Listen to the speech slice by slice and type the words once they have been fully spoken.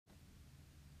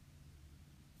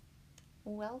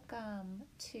Welcome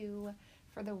to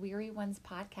For the Weary Ones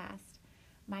podcast.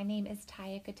 My name is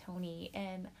Taya Katoni,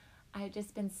 and I've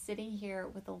just been sitting here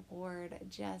with the Lord,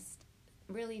 just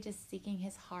seeking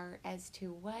His heart as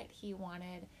to what He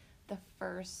wanted the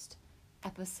first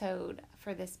episode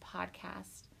for this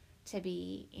podcast to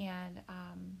be. And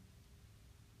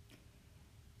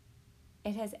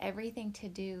it has everything to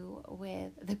do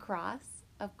with the cross,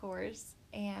 of course,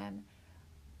 and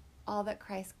all that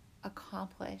Christ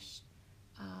accomplished.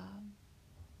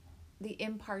 The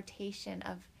impartation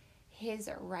of His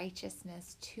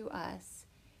righteousness to us,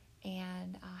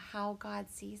 and how God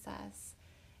sees us.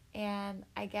 And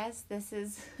I guess this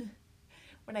is,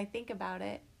 when I think about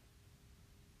it,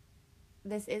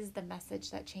 this is the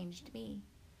message that changed me.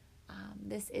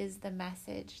 This is the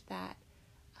message that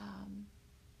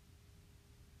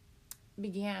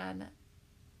began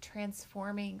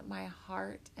transforming my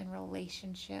heart and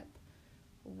relationship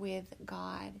with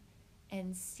God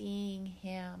and seeing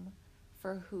Him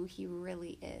for who He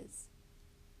really is.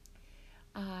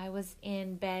 I was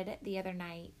in bed the other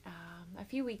night, a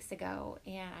few weeks ago,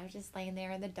 and I was just laying there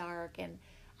in the dark, and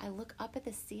I look up at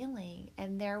the ceiling,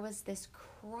 and there was this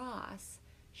cross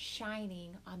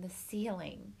shining on the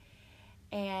ceiling,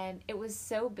 and it was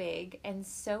so big and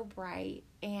so bright,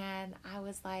 and I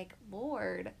was like,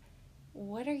 Lord,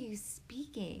 what are you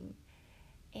speaking?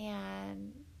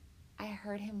 And I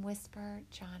heard Him whisper,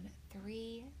 John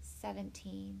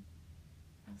 3:17.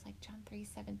 I was like, John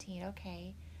 3:17,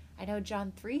 okay. I know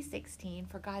John 3:16,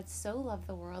 for God so loved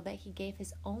the world that He gave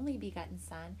His only begotten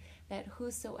Son, that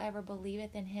whosoever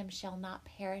believeth in Him shall not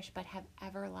perish, but have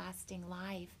everlasting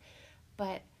life.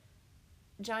 But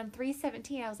John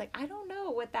 3:17, I was like, I don't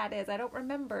know what that is. I don't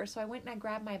remember. So I went and I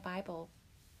grabbed my Bible.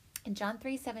 And John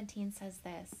 3:17 says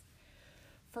this,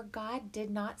 for God did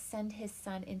not send His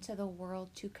Son into the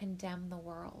world to condemn the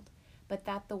world, but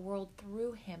that the world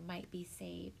through Him might be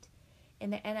saved.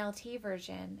 In the NLT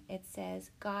version, it says,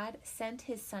 God sent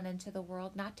His Son into the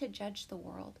world not to judge the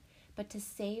world, but to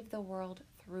save the world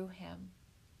through Him.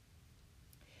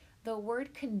 The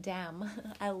word condemn,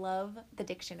 I love the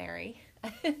dictionary.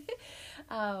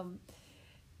 The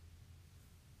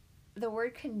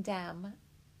word condemn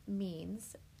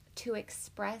means to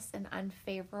express an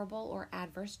unfavorable or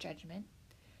adverse judgment,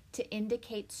 to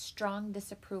indicate strong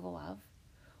disapproval of,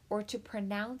 or to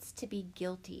pronounce to be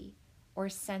guilty or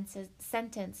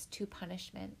sentenced to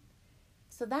punishment.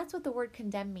 So that's what the word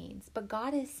condemn means. But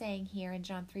God is saying here in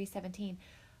John 3:17,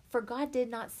 for God did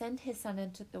not send His Son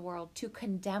into the world to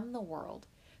condemn the world.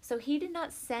 So He did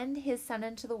not send His Son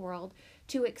into the world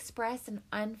to express an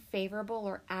unfavorable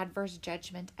or adverse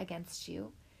judgment against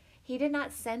you. He did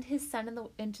not send His Son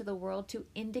into the world to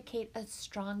indicate a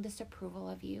strong disapproval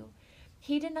of you.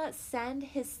 He did not send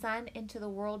His Son into the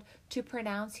world to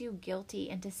pronounce you guilty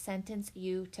and to sentence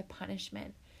you to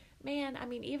punishment. Man, I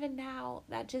mean, even now,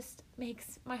 that just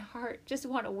makes my heart just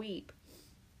want to weep.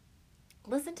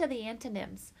 Listen to the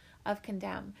antonyms of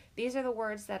condemn. These are the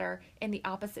words that are in the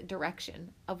opposite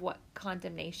direction of what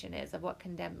condemnation is, of what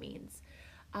condemn means.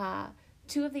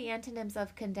 Two of the antonyms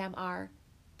of condemn are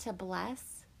to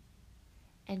bless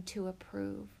and to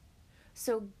approve.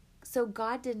 So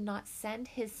God did not send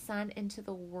His Son into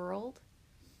the world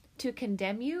to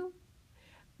condemn you,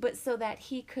 but so that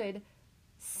He could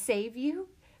save you,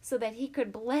 so that He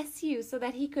could bless you, so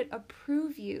that He could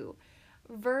approve you.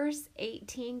 Verse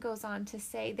 18 goes on to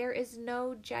say, there is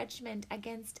no judgment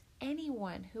against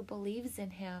anyone who believes in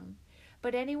Him,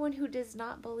 but anyone who does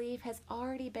not believe has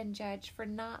already been judged for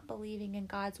not believing in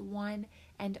God's one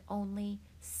and only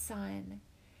Son.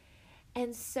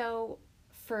 And so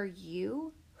for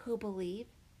you who believe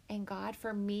in God,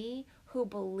 for me who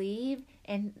believe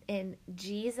in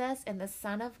Jesus and the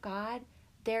Son of God,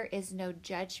 there is no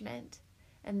judgment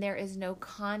and there is no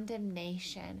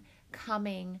condemnation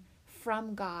coming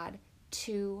from God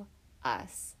to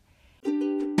us.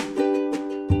 And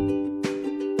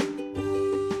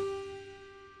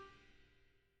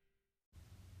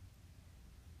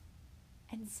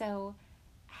so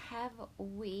have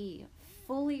we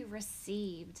fully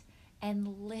received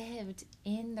and lived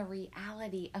in the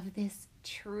reality of this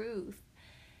truth?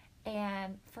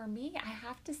 And for me, I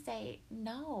have to say,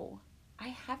 no, I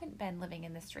haven't been living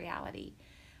in this reality.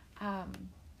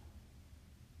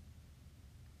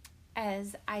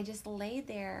 As I just lay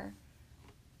there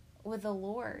with the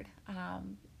Lord,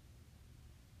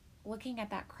 looking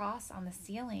at that cross on the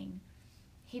ceiling,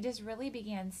 He just really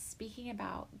began speaking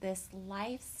about this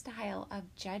lifestyle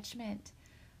of judgment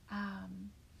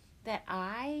that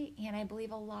I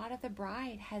believe a lot of the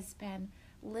bride has been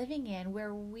living in,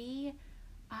 where we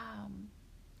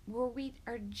where we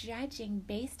are judging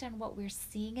based on what we're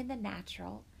seeing in the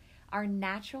natural, our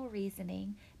natural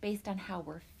reasoning based on how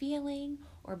we're feeling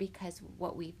or because of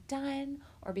what we've done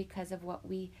or because of what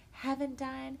we haven't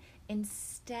done,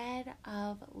 instead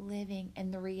of living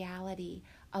in the reality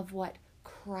of what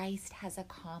Christ has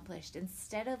accomplished,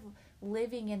 instead of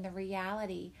living in the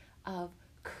reality of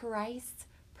Christ's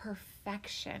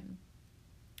perfection.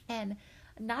 And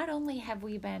not only have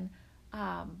we been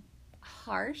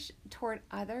harsh toward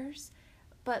others,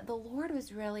 but the Lord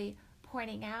was really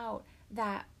pointing out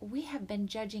that we have been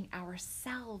judging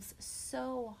ourselves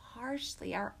so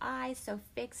harshly, our eyes so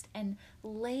fixed and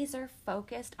laser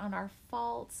focused on our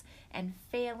faults and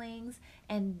failings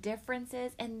and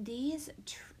differences. And these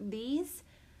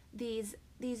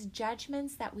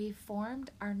judgments that we formed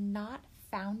are not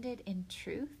founded in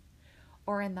truth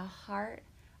or in the heart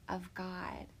of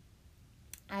God.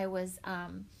 I was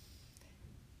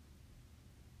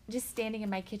just standing in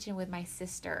my kitchen with my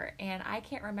sister, and I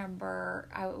can't remember,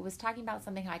 I was talking about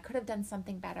something, I could have done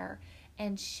something better,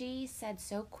 and she said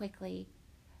so quickly,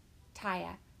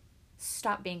 Taya,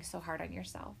 stop being so hard on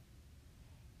yourself.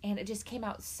 And it just came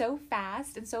out so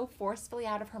fast and so forcefully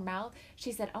out of her mouth.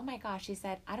 She said, oh my gosh, she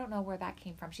said, I don't know where that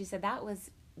came from. She said, that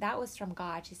was from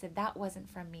God. She said, that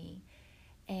wasn't from me.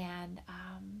 And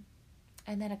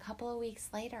then a couple of weeks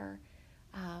later,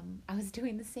 I was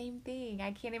doing the same thing.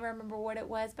 I can't even remember what it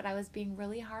was, but I was being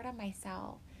really hard on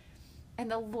myself.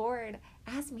 And the Lord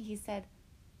asked me, he said,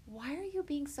 why are you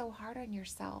being so hard on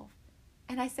yourself?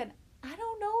 And I said, I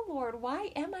don't know, Lord.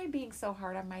 Why am I being so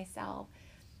hard on myself?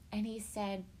 And he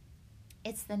said,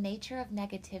 it's the nature of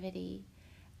negativity.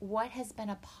 What has been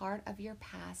a part of your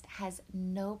past has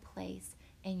no place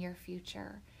in your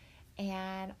future.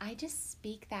 And I just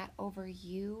speak that over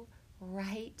you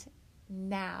right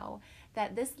now,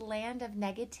 that this land of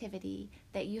negativity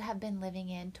that you have been living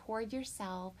in toward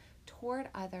yourself, toward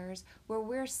others, where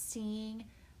we're seeing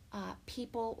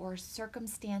people or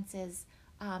circumstances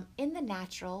in the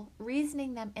natural,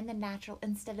 reasoning them in the natural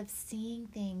instead of seeing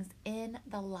things in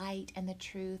the light and the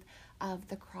truth of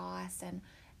the cross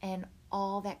and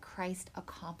all that Christ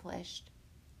accomplished.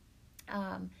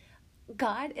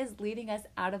 God is leading us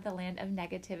out of the land of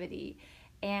negativity.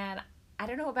 And I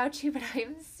don't know about you, but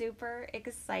I'm super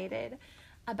excited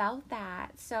about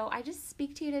that. So I just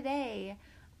speak to you today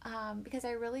because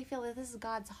I really feel that this is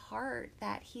God's heart,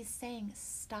 that he's saying,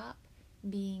 stop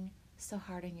being so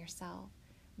hard on yourself.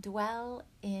 Dwell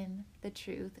in the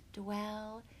truth.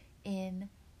 Dwell in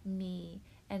me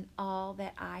and all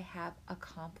that I have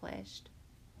accomplished.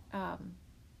 I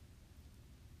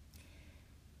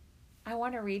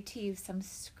want to read to you some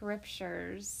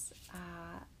scriptures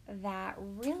that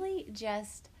really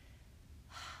just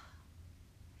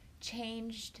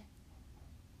changed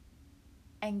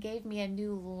and gave me a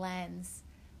new lens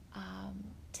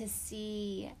to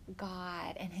see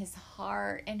God and his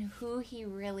heart and who he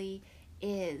really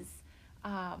is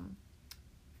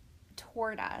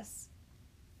toward us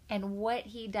and what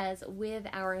he does with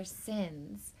our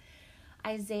sins.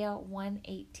 Isaiah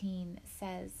 1:18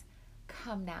 says,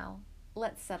 "Come now,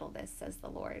 let's settle this," says the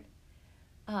Lord.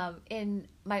 In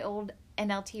my old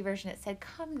NLT version, it said,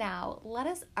 "Come now, let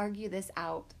us argue this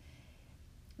out.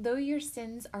 Though your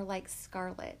sins are like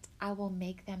scarlet, I will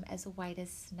make them as white as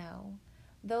snow.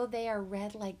 Though they are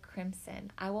red like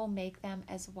crimson, I will make them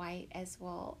as white as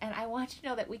wool." And I want you to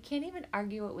know that we can't even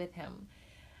argue it with him.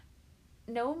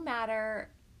 No matter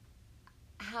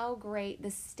how great the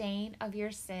stain of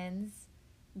your sins,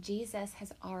 Jesus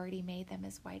has already made them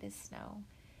as white as snow.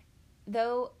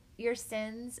 Though your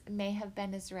sins may have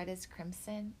been as red as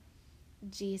crimson,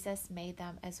 Jesus made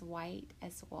them as white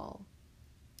as wool.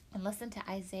 And listen to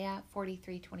Isaiah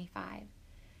 43:25.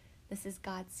 This is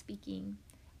God speaking.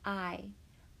 I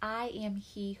am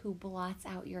he who blots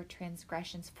out your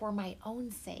transgressions for my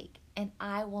own sake, and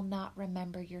I will not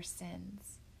remember your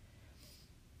sins.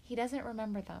 He doesn't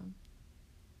remember them.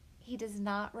 He does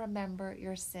not remember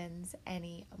your sins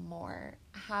anymore.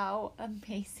 How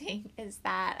amazing is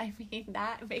that? I mean,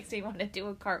 that makes me want to do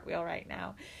a cartwheel right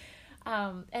now.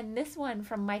 And this one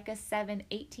from Micah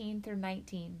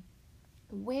 7:18-19.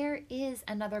 "Where is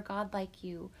another God like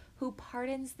you, who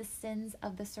pardons the sins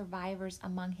of the survivors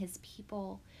among his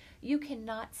people? You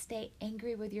cannot stay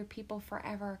angry with your people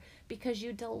forever because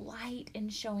you delight in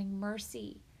showing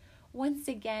mercy. Once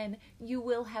again, you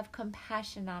will have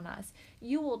compassion on us.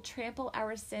 You will trample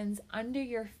our sins under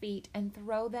your feet and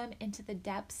throw them into the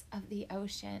depths of the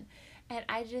ocean." And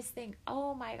I just think,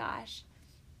 oh my gosh,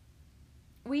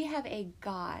 we have a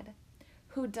God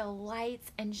who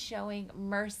delights in showing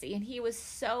mercy. And he was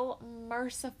so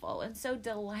merciful and so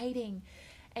delighting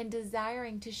and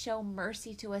desiring to show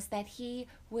mercy to us, that he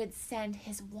would send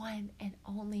his one and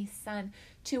only Son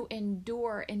to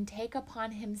endure and take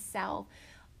upon himself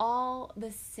all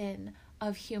the sin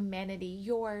of humanity,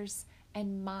 yours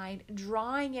and mine,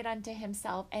 drawing it unto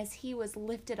himself as he was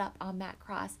lifted up on that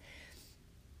cross.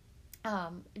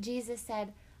 Jesus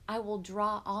said, I will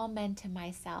draw all men to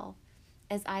myself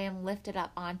as I am lifted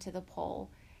up onto the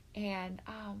pole. And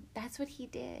that's what he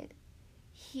did.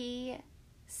 He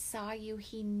saw you.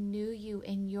 He knew you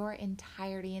in your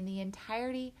entirety, in the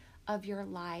entirety of your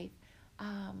life,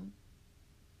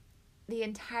 the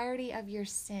entirety of your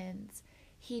sins.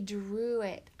 He drew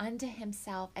it unto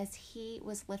himself as he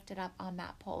was lifted up on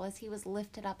that pole, as he was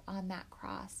lifted up on that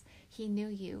cross. He knew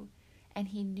you and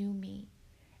he knew me,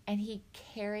 and he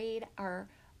carried our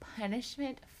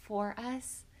punishment for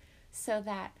us, so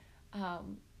that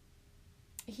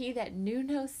he that knew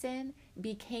no sin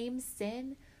became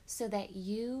sin, so that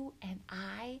you and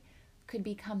I could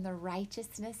become the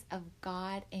righteousness of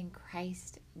God in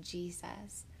Christ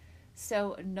Jesus.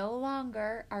 So no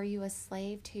longer are you a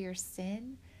slave to your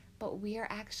sin, but we are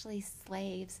actually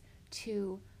slaves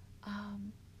to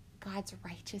God's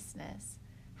righteousness.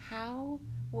 How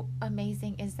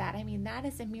amazing is that? I mean, that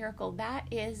is a miracle. That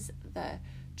is the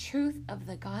truth of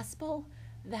the gospel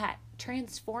that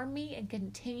transformed me and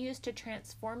continues to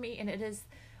transform me, and it is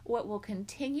what will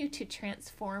continue to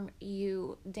transform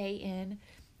you day in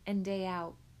and day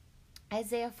out.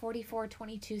 Isaiah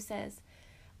 44:22 says,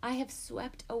 I have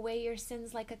swept away your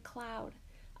sins like a cloud.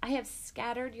 I have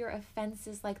scattered your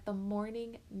offenses like the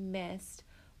morning mist.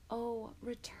 Oh,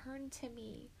 return to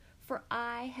me, for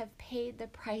I have paid the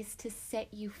price to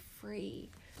set you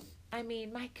free. I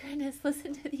mean, my goodness,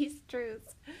 listen to these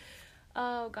truths.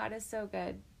 Oh, God is so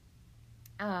good.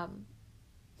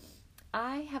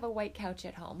 I have a white couch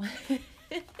at home.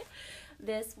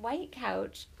 This white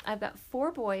couch, I've got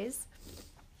 4 boys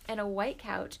and a white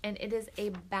couch, and it is a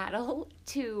battle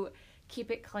to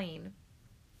keep it clean.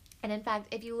 And in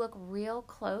fact, if you look real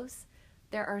close,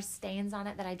 there are stains on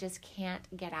it that I just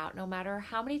can't get out. No matter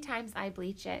how many times I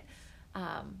bleach it,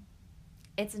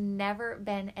 it's never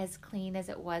been as clean as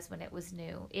it was when it was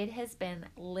new. It has been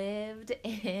lived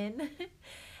in.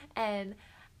 And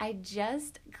I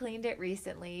just cleaned it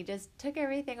recently, just took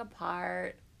everything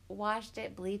apart, washed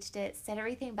it, bleached it, set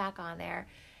everything back on there.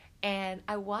 And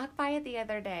I walked by it the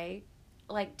other day,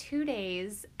 like 2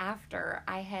 days after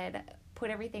I had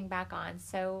put everything back on.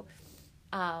 So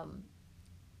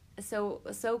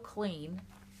clean,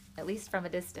 at least from a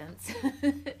distance.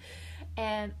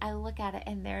 And I look at it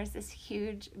and there's this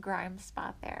huge grime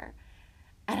spot there.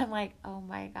 And I'm like, oh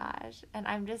my gosh. And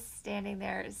I'm just standing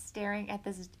there staring at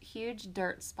this huge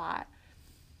dirt spot.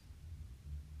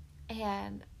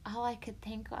 And all I could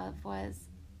think of was,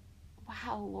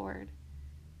 wow, Lord,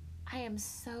 I am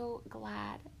so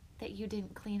glad that you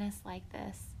didn't clean us like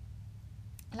this.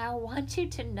 And I want you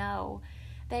to know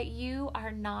that you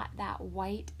are not that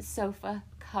white sofa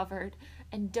covered,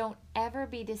 and don't ever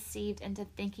be deceived into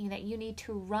thinking that you need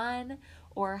to run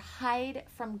or hide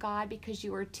from God because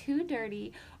you are too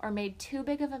dirty or made too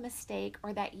big of a mistake,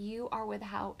 or that you are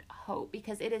without hope,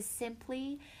 because it is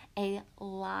simply a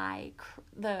lie.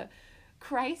 The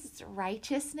Christ's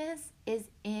righteousness is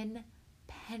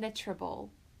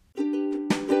impenetrable.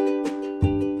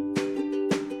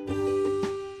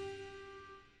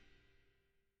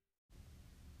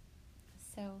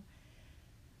 So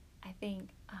I think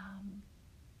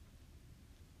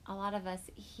a lot of us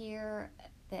hear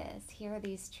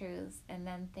these truths and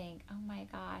then think, oh my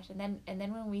gosh, and then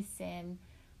when we sin,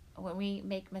 when we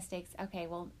make mistakes, okay,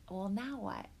 well now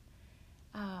what?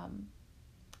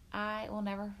 I will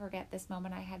never forget this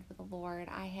moment I had with the Lord.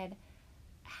 I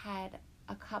had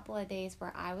a couple of days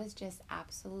where I was just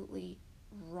absolutely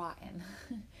rotten.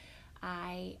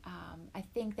 I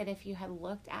think that if you had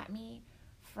looked at me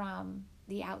from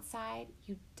the outside,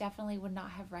 you definitely would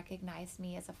not have recognized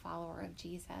me as a follower of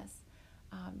Jesus,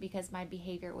 because my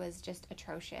behavior was just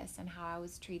atrocious and how I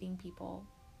was treating people.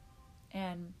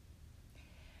 And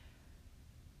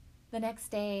the next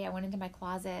day I went into my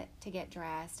closet to get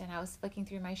dressed, and I was flicking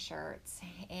through my shirts,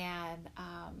 and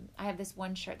I have this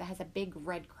one shirt that has a big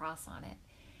red cross on it,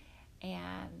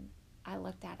 and I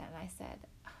looked at it and I said,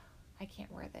 I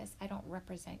can't wear this. I don't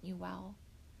represent you well.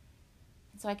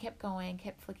 And so I kept going,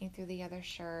 kept flicking through the other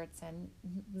shirts, and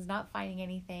was not finding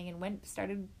anything, and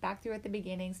started back through at the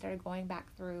beginning, started going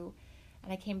back through,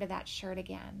 and I came to that shirt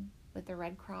again with the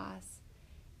red cross,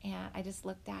 and I just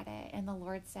looked at it, and the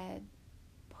Lord said,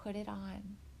 put it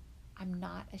on. I'm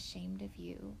not ashamed of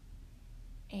you.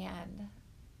 And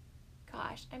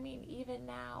gosh, I mean, even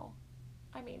now,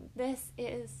 I mean, this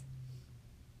is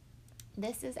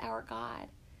This is our God.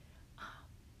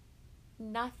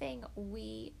 Nothing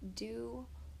we do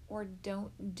or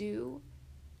don't do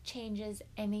changes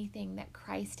anything that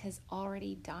Christ has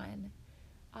already done.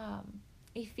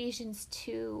 Ephesians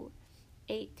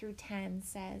 2:8-10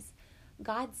 says,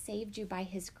 God saved you by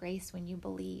his grace when you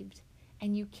believed,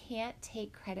 and you can't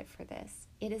take credit for this.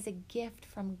 It is a gift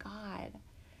from God.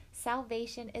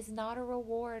 Salvation is not a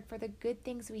reward for the good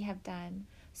things we have done,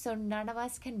 so none of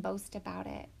us can boast about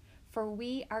it. For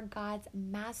we are God's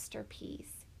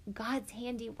masterpiece, God's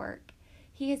handiwork.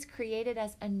 He has created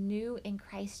us anew in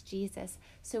Christ Jesus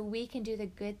so we can do the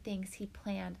good things he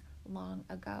planned long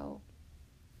ago.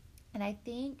 And I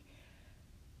think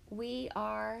we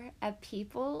are a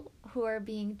people who are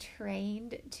being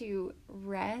trained to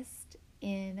rest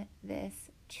in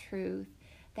this truth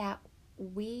that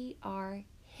we are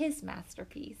his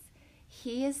masterpiece.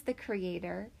 He is the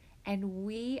creator and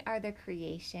we are the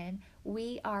creation.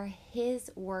 We are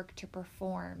his work to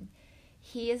perform.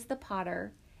 He is the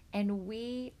potter and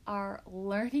we are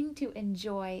learning to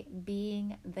enjoy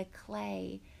being the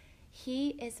clay. He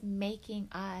is making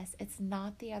us. It's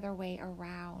not the other way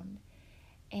around.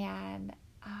 And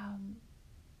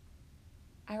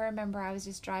I remember I was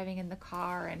just driving in the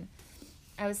car and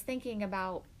I was thinking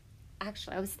about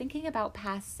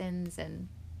past sins and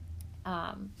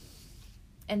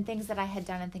things that I had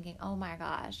done and thinking, oh my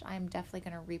gosh, I'm definitely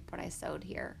going to reap what I sowed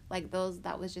here.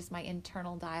 That was just my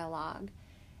internal dialogue.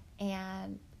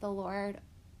 And the Lord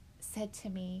said to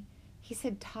me, he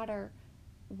said, daughter,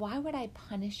 why would I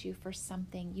punish you for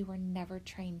something you were never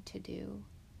trained to do?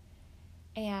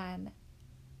 And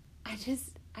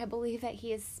I believe that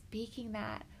he is speaking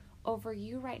that over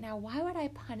you right now. Why would I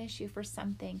punish you for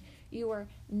something you were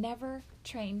never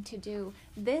trained to do?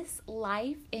 This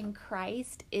life in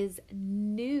Christ is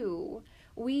new.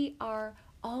 We are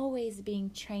always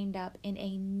being trained up in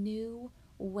a new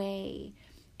way.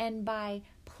 And by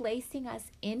placing us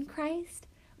in Christ,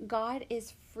 God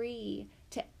is free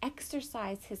to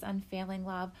exercise his unfailing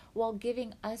love while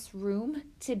giving us room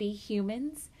to be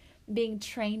humans, being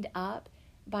trained up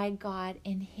by God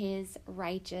in his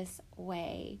righteous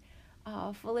way.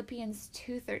 Philippians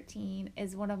 2:13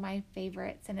 is one of my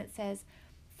favorites, and it says,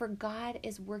 for God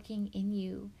is working in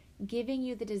you, giving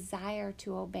you the desire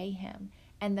to obey him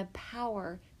and the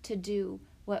power to do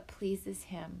what pleases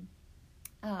him.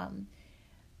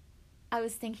 I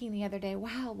was thinking the other day,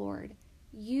 wow, Lord,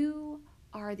 you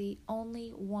are the only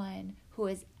one who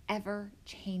has ever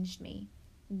changed me.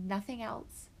 Nothing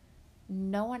else,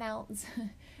 no one else,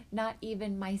 not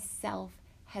even myself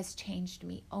has changed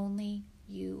me. Only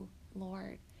you,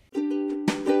 Lord.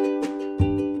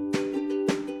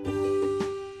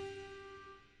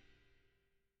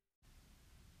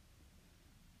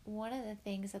 One of the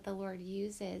things that the Lord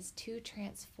uses to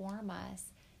transform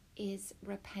us is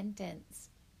repentance.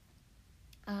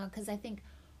 Because I think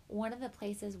one of the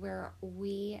places where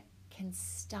we can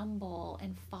stumble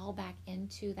and fall back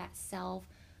into that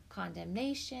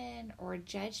self-condemnation or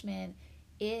judgment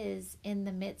is in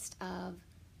the midst of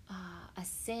a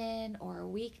sin or a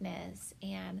weakness.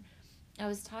 And I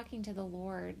was talking to the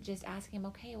Lord, just asking him,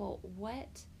 okay, well,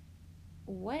 what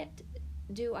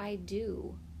do I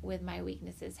do with my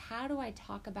weaknesses? How do I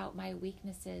talk about my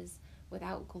weaknesses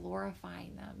without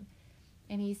glorifying them?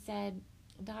 And he said,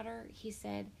 daughter, he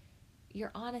said,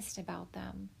 you're honest about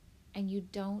them and you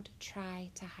don't try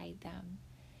to hide them.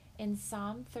 In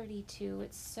Psalm 32,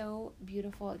 it's so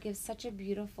beautiful. It gives such a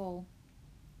beautiful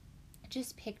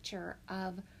just picture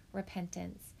of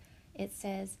repentance. It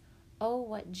says, oh,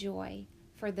 what joy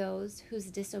for those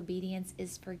whose disobedience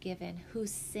is forgiven,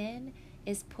 whose sin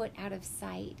is put out of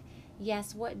sight.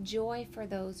 Yes, what joy for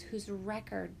those whose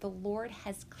record the Lord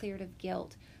has cleared of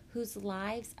guilt, whose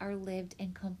lives are lived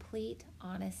in complete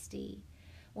honesty.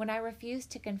 When I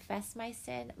refused to confess my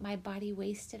sin, my body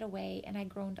wasted away, and I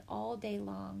groaned all day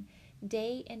long.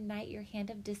 Day and night your hand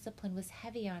of discipline was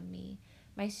heavy on me.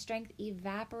 My strength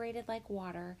evaporated like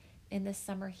water in the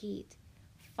summer heat.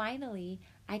 Finally,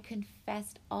 I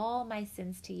confessed all my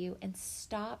sins to you and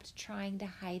stopped trying to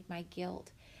hide my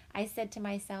guilt. I said to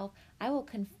myself, I will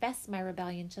confess my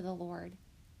rebellion to the Lord,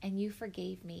 and you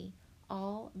forgave me.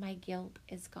 All my guilt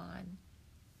is gone.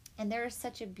 And there is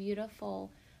such a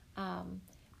beautiful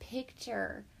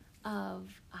picture of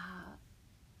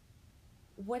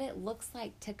what it looks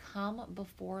like to come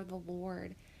before the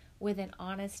Lord with an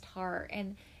honest heart.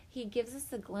 And he gives us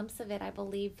a glimpse of it, I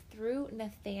believe, through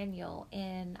Nathanael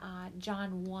in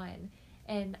John 1.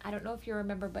 And I don't know if you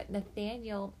remember, but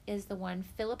Nathanael is the one.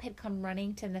 Philip had come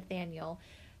running to Nathanael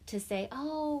to say,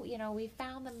 oh, we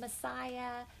found the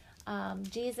Messiah,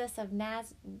 Jesus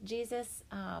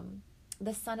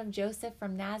the son of Joseph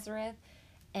from Nazareth.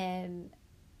 And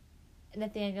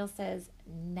Nathanael says,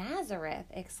 Nazareth,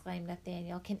 exclaimed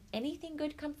Nathanael. Can anything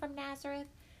good come from Nazareth?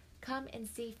 Come and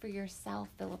see for yourself,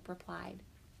 Philip replied.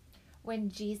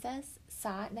 When Jesus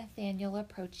saw Nathanael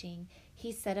approaching,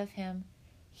 he said of him,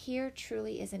 Here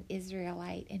truly is an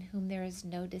Israelite in whom there is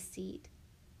no deceit.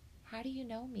 How do you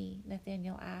know me?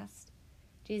 Nathanael asked.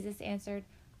 Jesus answered,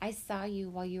 I saw you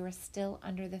while you were still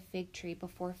under the fig tree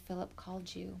before Philip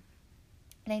called you.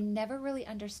 And I never really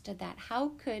understood that. How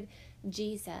could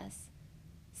Jesus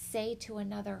say to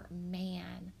another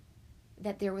man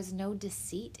that there was no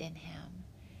deceit in him?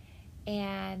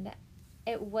 And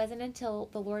it wasn't until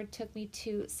the Lord took me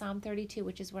to Psalm 32,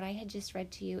 which is what I had just read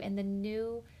to you, in the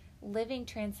New Living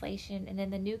Translation and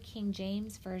in the New King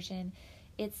James Version,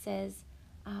 it says,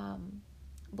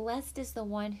 Blessed is the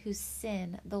one whose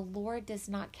sin the Lord does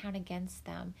not count against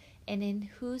them, and in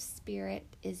whose spirit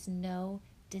is no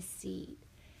deceit.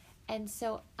 And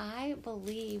so I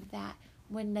believe that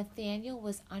when Nathanael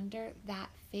was under that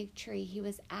fig tree, he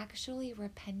was actually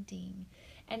repenting.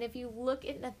 And if you look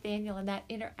at Nathanael and that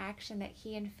interaction that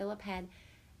he and Philip had,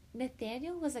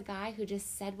 Nathanael was a guy who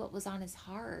just said what was on his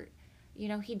heart. You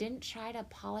know, he didn't try to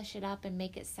polish it up and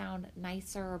make it sound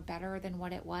nicer or better than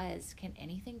what it was. Can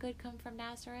anything good come from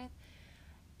Nazareth?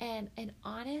 And an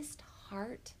honest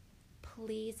heart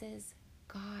pleases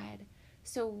God.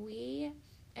 So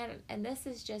and this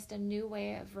is just a new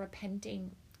way of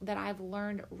repenting that I've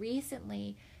learned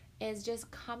recently, is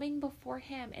just coming before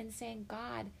him and saying,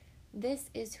 God, this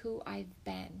is who I've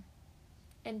been,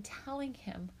 and telling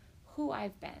him who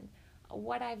I've been,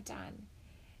 what I've done.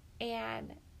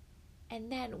 And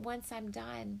then once I'm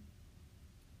done,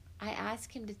 I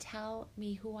ask him to tell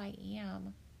me who I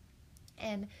am.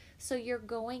 And so you're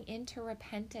going into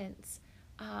repentance,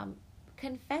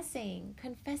 confessing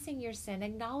your sin,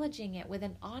 acknowledging it with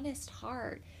an honest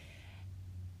heart.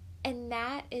 And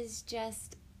that is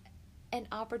just an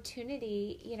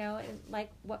opportunity, you know, like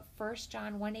what 1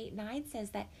 John 1:8-9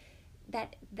 says, that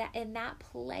in that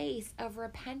place of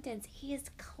repentance, he is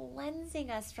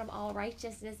cleansing us from all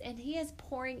righteousness, and he is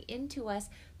pouring into us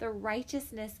the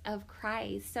righteousness of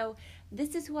Christ. So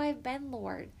this is who I've been,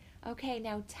 Lord. Okay,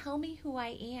 now tell me who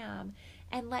I am,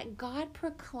 and let God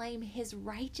proclaim his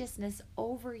righteousness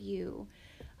over you.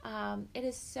 It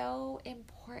is so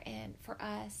important for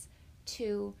us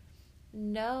to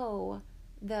know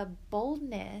the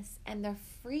boldness and the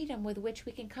freedom with which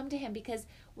we can come to him, because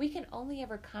we can only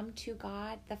ever come to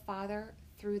God the Father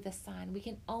through the Son. We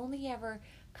can only ever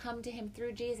come to him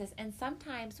through Jesus. And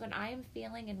sometimes when I am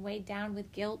feeling and weighed down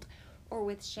with guilt or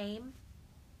with shame,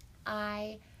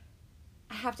 I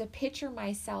have to picture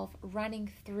myself running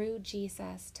through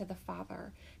Jesus to the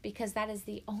Father, because that is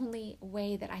the only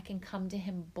way that I can come to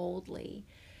him boldly.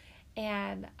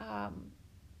 And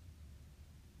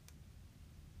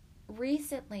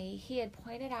recently, he had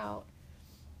pointed out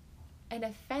an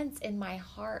offense in my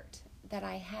heart that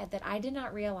I had that I did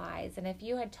not realize. And if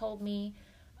you had told me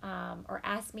or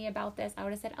asked me about this, I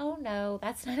would have said, oh no,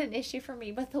 that's not an issue for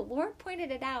me. But the Lord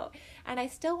pointed it out, and I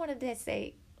still wanted to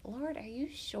say, Lord, are you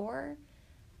sure?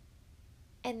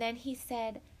 And then he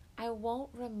said, I won't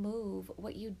remove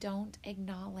what you don't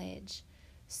acknowledge.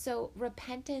 So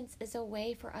repentance is a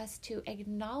way for us to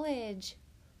acknowledge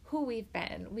who we've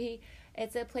been.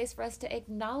 It's a place for us to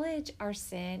acknowledge our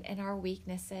sin and our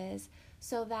weaknesses,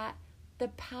 so that the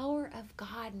power of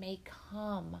God may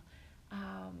come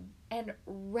and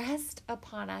rest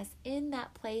upon us in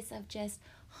that place of just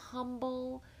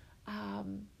humble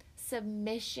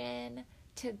submission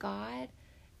to God.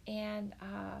 And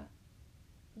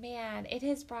man, it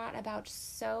has brought about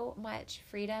so much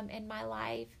freedom in my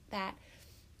life that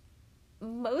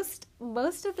most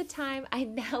of the time I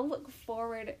now look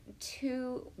forward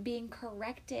to being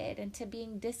corrected and to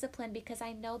being disciplined, because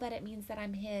I know that it means that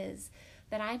I'm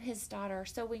his daughter.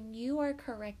 So when you are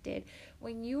corrected,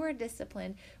 when you are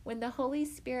disciplined, when the Holy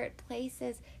Spirit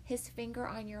places his finger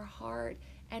on your heart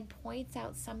and points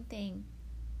out something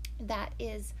that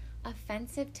is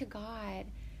offensive to God,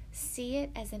 see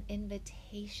it as an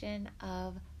invitation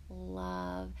of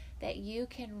love, that you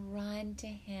can run to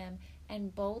him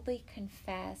and boldly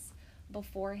confess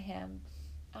before him.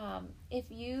 If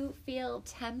you feel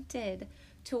tempted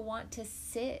to want to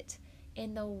sit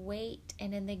in the weight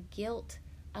and in the guilt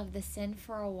of the sin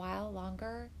for a while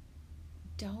longer,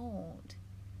 don't,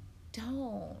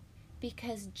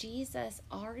 because Jesus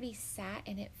already sat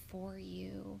in it for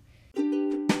you.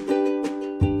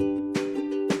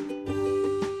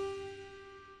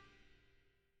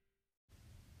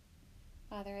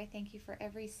 Father, I thank you for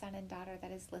every son and daughter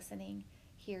that is listening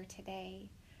here today.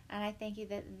 And I thank you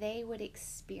that they would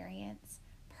experience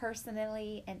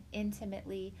personally and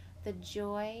intimately the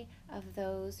joy of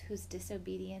those whose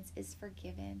disobedience is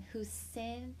forgiven, whose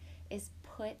sin is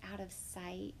put out of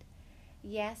sight.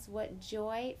 Yes, what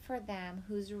joy for them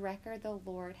whose record the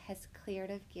Lord has cleared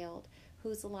of guilt,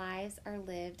 whose lives are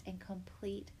lived in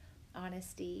complete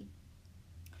honesty.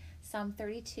 Psalm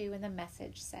 32 in the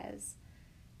Message says,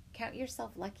 "Count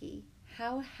yourself lucky.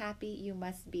 How happy you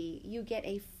must be. You get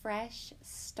a fresh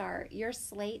start. Your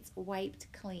slate's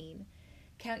wiped clean.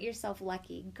 Count yourself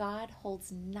lucky. God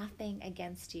holds nothing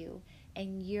against you,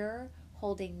 and you're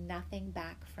holding nothing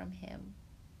back from him."